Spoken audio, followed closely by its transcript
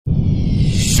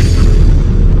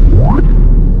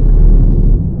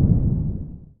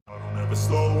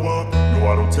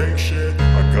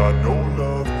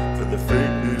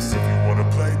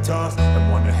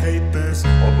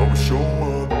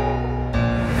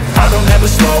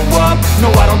never slow up,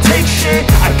 no I don't take shit.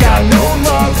 I got no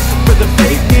love for the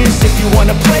fakeness. If you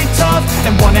wanna play tough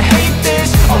and wanna hate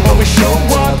this, I'll always show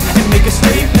up and make a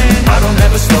statement. I don't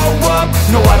ever slow up,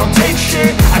 no I don't take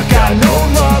shit. I got no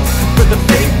love for the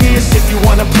fakeness. If you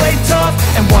wanna play tough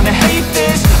and wanna hate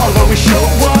this, I'll always show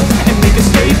up and make a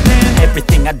statement.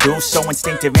 Everything I do so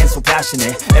instinctive and so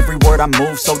passionate. Every word I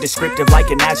move so descriptive like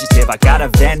an adjective. I got a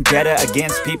vendetta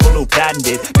against people who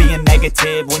patented being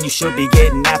negative when you should be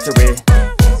getting after it.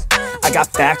 I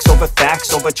got facts over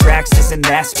tracks, this and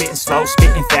that. Spitting slow,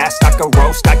 spitting fast, I could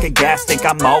roast, I could gas. Think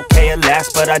I'm okay at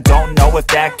last, but I don't know if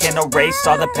that can erase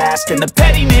all the past. And the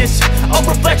pettiness, a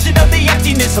reflection of the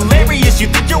emptiness. Hilarious, you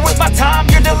think you're worth my time,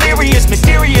 you're delirious.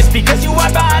 Mysterious, because you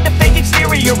hide behind a fake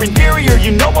exterior. Inferior,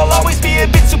 you know I'll always be a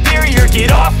bit superior.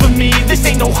 Get off of me, this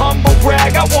ain't no humble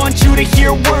brag. I want you to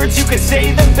hear words, you can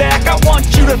say them back. I want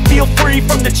you to feel free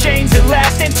from the chains at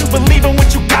last, and to believe in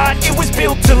what you got, it was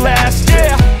built to last,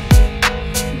 yeah.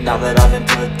 Now that I've been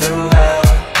put through hell,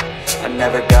 I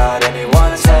never got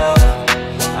anyone's help.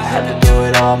 I had to do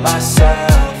it all myself.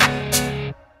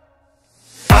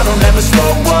 I don't ever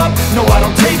slow up, no I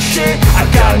don't take shit. I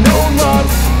got no love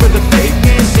for the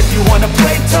fakeness. If you wanna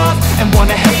play tough and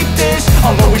wanna hate this,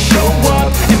 I'll always show up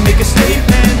and make a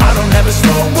statement. I don't ever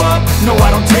slow up, no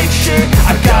I don't take shit.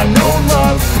 I got no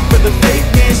love for the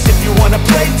fakeness. If you wanna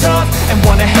play tough and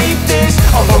wanna hate this,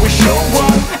 I'll always show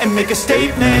up and make a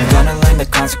statement. Gonna learn the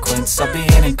consequence of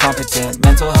being incompetent.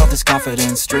 Mental health is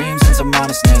confidence, dreams and some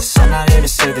honestness. I'm not here to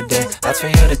save the day, that's for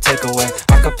you to take away.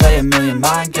 I could play a million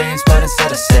mind games, but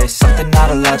instead I say something not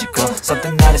illogical,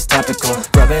 something that is topical.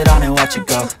 Rub it on and watch it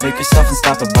go, make yourself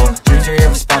unstoppable. Dreams are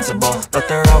irresponsible, but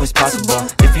they're always possible.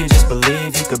 If you just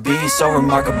believe, you could be so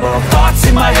remarkable. Thoughts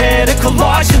in my head, a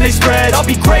collage and they spread. I'll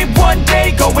be great one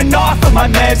day, going off of my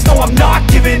meds. No, I'm not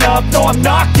giving up, no, I'm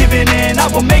not giving in. I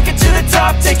will make it to the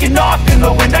top, taking off in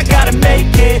the wind. I gotta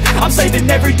make it, I'm saving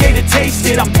every day to taste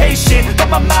it. I'm patient, but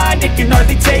my mind, it can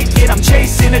hardly take it. I'm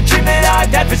chasing a dream that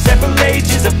I've had for several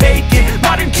ages. A vacant,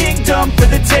 modern kingdom for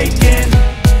the taking.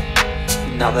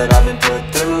 Now that I've been put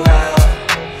through hell,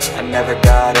 I never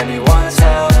got anyone's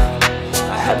help.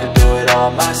 I had to do it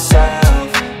all myself.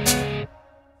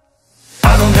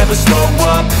 I don't ever slow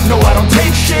up, no I don't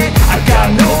take shit. I got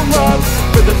no love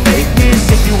for the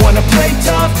fakeness. If you wanna play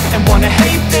tough and wanna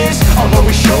hate this, I'll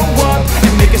always show up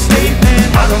and make a statement.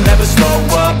 I don't ever slow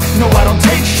up, no I don't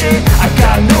take shit. I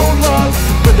got no love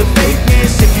for the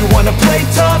fakeness. If you wanna play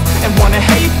tough and wanna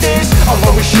hate this, I'll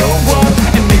always show up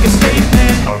and make a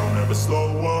statement. I don't ever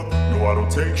slow up, no I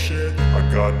don't take shit. I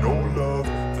got no love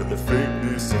for the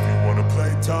fakeness. If you wanna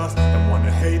play tough and wanna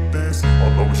hate this,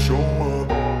 I'll always show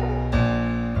up.